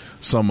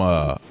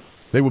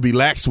they will be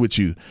lax with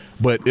you.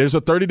 But there's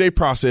a 30-day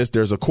process.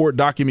 There's a court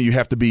document. You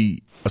have to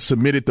be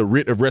submitted the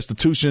writ of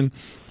restitution.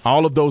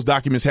 All of those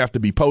documents have to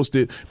be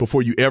posted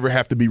before you ever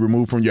have to be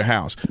removed from your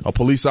house. A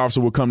police officer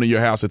will come to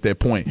your house at that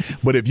point.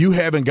 But if you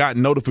haven't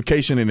gotten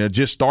notification and they're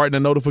just starting a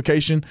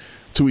notification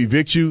to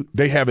evict you,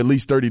 they have at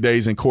least 30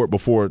 days in court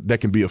before that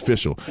can be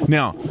official.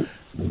 Now,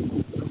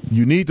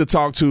 you need to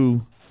talk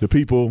to the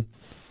people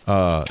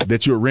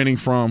that you're renting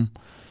from,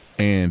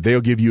 and they'll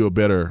give you a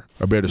better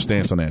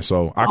stance on that.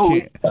 So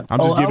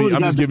I'm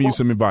just giving you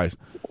some advice.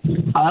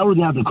 I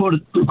already have the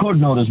court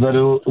notice, but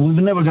we've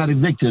never got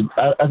evicted.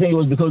 I think it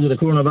was because of the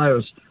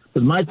coronavirus.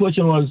 But my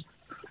question was,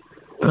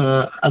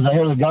 as I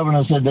heard the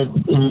governor said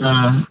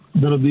that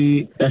there'll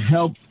be a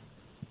help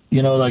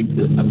like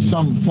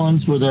some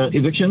funds for the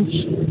evictions?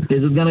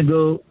 Is it going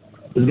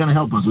to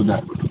help us with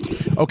that?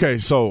 Okay,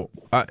 so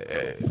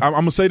I'm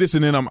going to say this,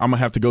 and then I'm going to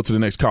have to go to the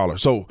next caller.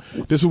 So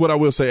this is what I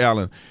will say,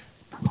 Alan.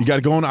 You got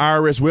to go on the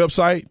IRS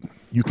website.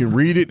 You can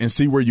read it and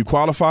see where you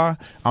qualify.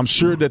 I'm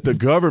sure that the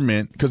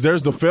government, because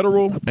there's the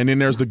federal and then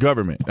there's the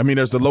government. I mean,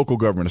 there's the local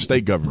government, the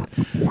state government.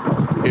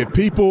 If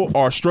people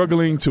are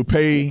struggling to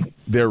pay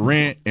their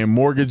rent and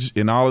mortgage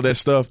and all of that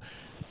stuff,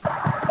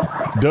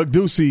 Doug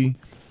Ducey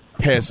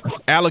has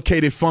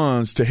allocated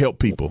funds to help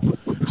people.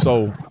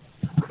 So,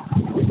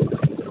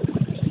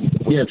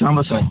 yeah,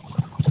 Thomas.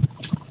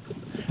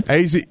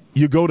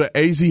 You go to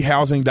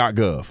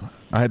azhousing.gov.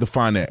 I had to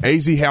find that.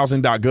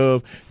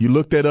 azhousing.gov. You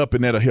look that up,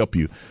 and that'll help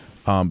you.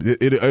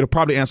 It'll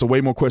probably answer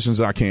way more questions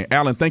than I can.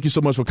 Alan, thank you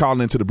so much for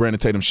calling into the Brandon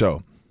Tatum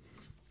Show.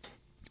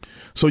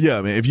 So,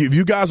 yeah, man, if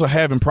you guys are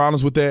having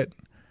problems with that,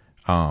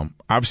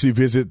 obviously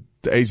visit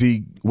the AZ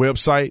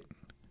website,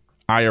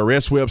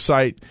 IRS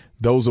website.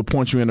 Those will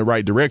point you in the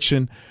right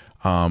direction.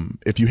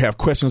 If you have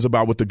questions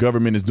about what the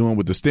government is doing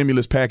with the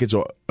stimulus package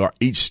or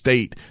each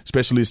state,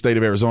 especially the state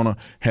of Arizona,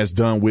 has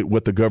done with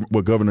what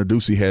Governor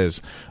Ducey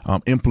has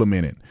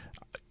implemented,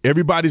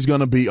 everybody's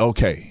going to be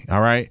okay,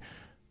 all right?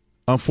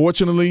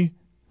 Unfortunately,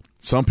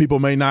 some people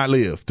may not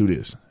live through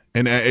this.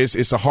 And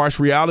it's a harsh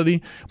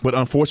reality, but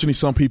unfortunately,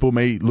 some people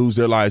may lose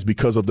their lives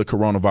because of the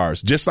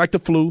coronavirus. Just like the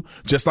flu,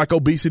 just like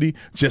obesity,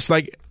 just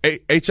like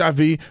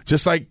HIV,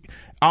 just like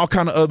all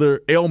kind of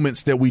other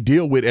ailments that we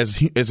deal with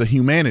as a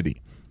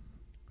humanity,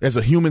 as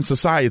a human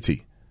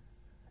society.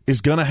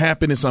 It's going to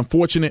happen. It's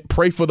unfortunate.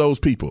 Pray for those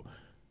people.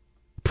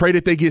 Pray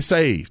that they get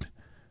saved.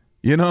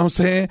 You know what I'm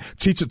saying?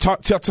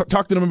 Talk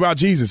to them about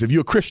Jesus. If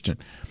you're a Christian,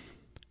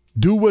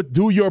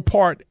 do your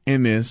part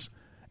in this,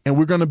 and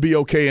we're going to be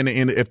okay at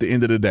the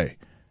end of the day.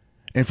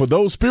 And for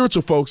those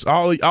spiritual folks,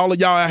 all of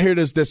y'all out here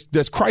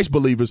that's Christ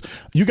believers,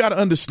 you got to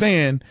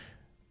understand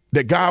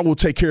that God will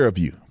take care of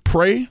you.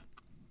 Pray,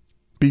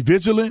 be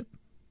vigilant,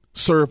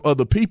 serve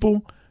other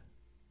people,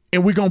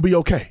 and we're going to be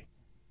okay.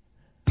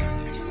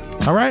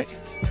 All right?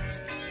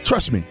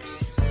 Trust me.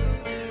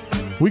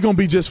 We're going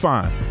to be just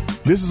fine.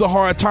 This is a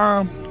hard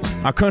time.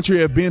 Our country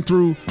have been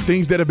through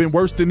things that have been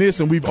worse than this,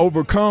 and we've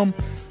overcome.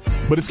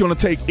 But it's going to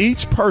take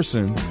each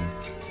person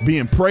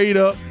being prayed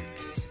up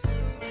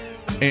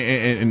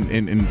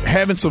and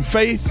having some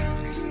faith.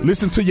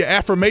 Listen to your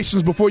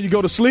affirmations before you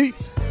go to sleep.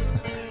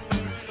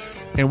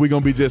 And we're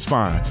going to be just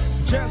fine.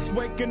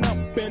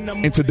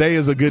 And today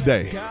is a good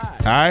day.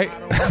 All right?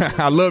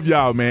 I love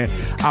y'all, man.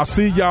 I'll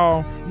see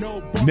y'all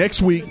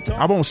next week.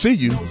 I won't see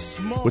you,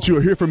 but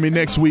you'll hear from me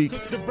next week.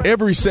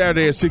 Every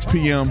Saturday at 6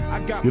 p.m.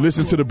 You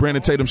listen to the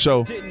Brandon Tatum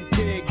Show.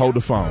 Hold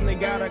the phone.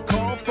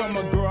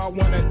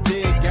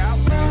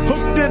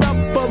 Hooked it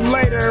up for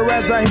later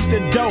as I hit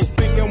the dope.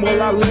 Thinking,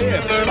 will I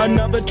live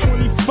another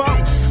 24?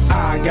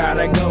 I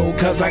gotta go,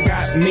 cause I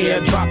got me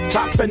a drop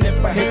top. And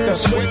if I hit the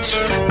switch,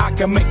 I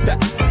can make the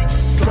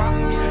drop.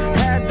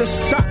 Had to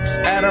stop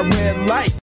at a red light.